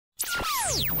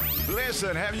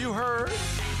Listen, have you heard?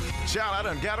 Charlotte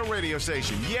and got a radio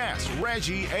station. Yes,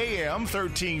 Reggie AM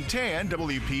 1310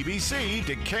 WPBC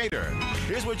Decatur.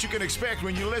 Here's what you can expect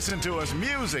when you listen to us.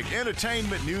 Music,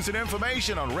 entertainment, news, and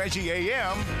information on Reggie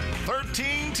AM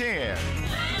 1310.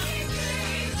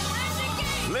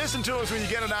 Listen to us when you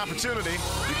get an opportunity.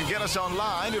 You can get us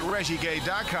online at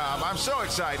ReggieGay.com. I'm so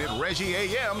excited. Reggie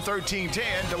AM 1310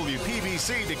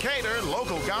 WPBC Decatur,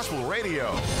 local gospel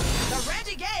radio. The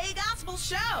Reggie Gay Gospel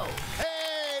Show.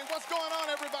 Hey, what's going on,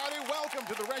 everybody? Welcome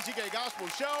to the Reggie Gay Gospel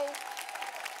Show.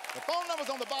 The phone number's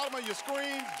on the bottom of your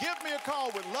screen. Give me a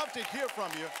call. We'd love to hear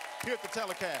from you here at the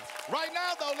telecast. Right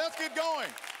now, though, let's get going.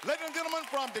 Ladies and gentlemen,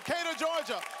 from Decatur,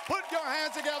 Georgia, put your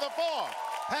hands together for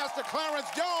Pastor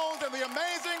Clarence Jones and the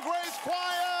Amazing Grace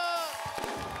Choir.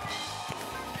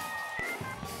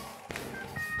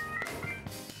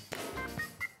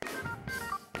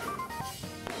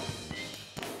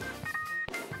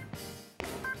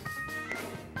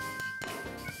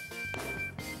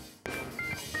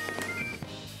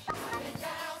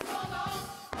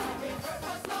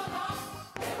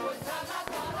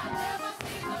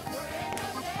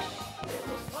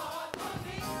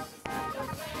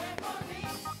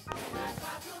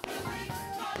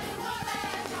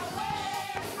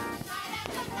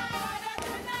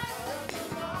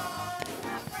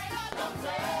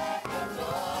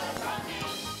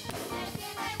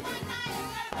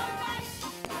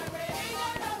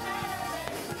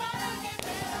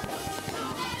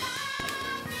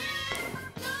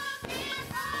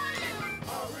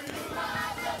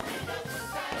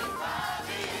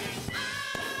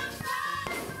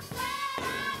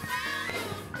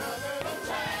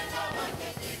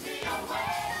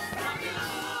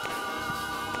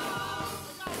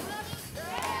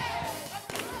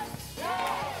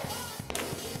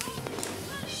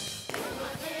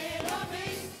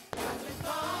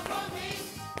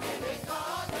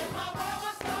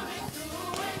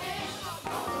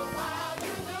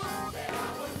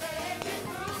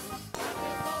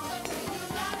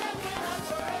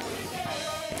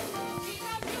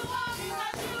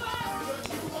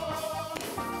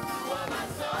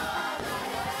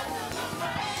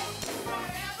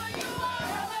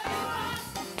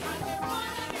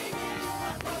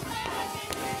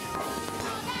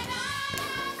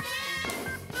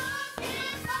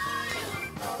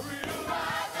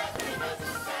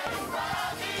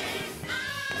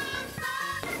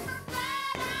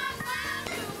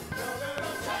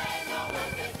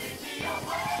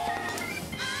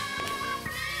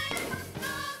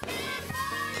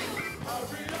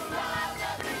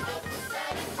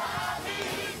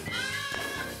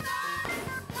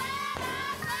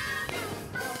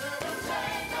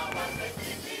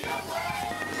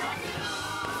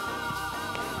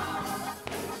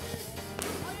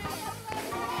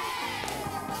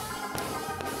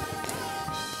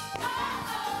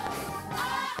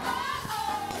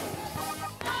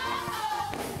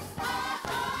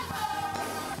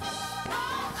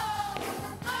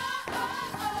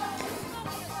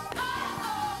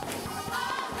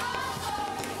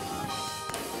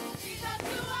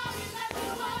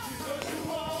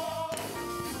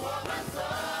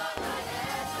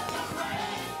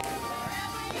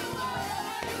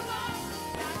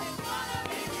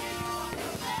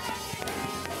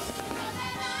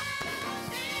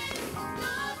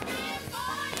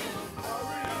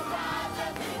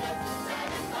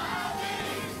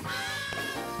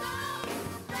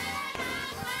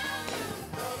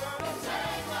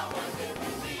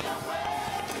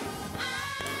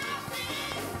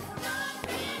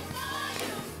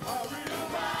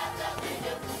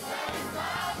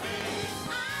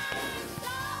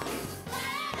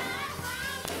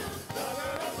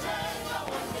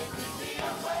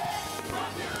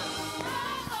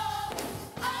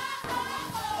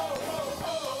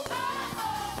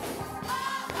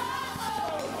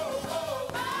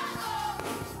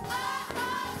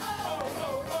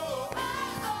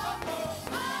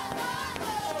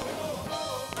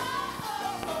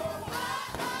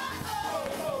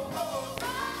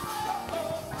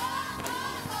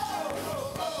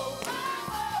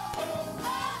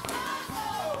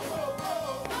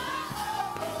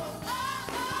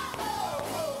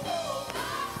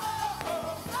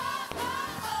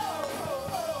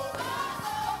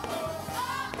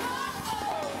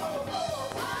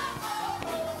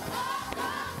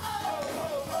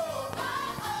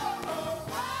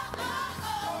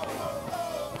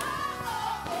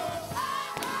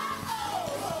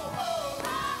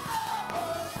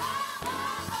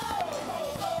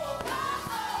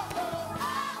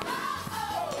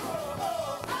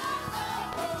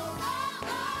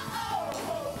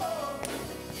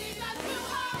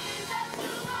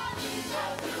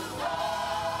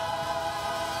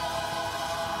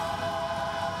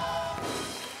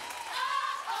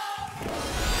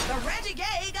 The Reggie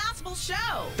Gay Gospel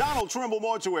Show. Donald Trimble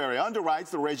Mortuary underwrites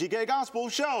the Reggie Gay Gospel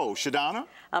Show. Shadonna?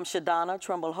 I'm Shadonna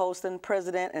Trimble Holston,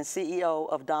 President and CEO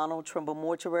of Donald Trimble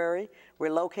Mortuary.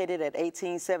 We're located at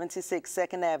 1876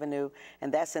 2nd Avenue,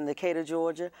 and that's in Decatur,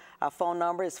 Georgia. Our phone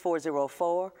number is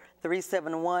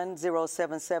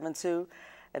 404-371-0772.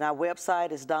 And our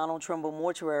website is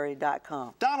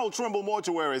DonaldTrimbleMortuary.com. Donald Trimble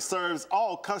Mortuary serves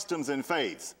all customs and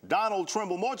faiths. Donald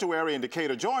Trimble Mortuary in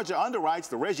Decatur, Georgia underwrites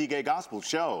the Reggie Gay Gospel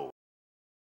Show.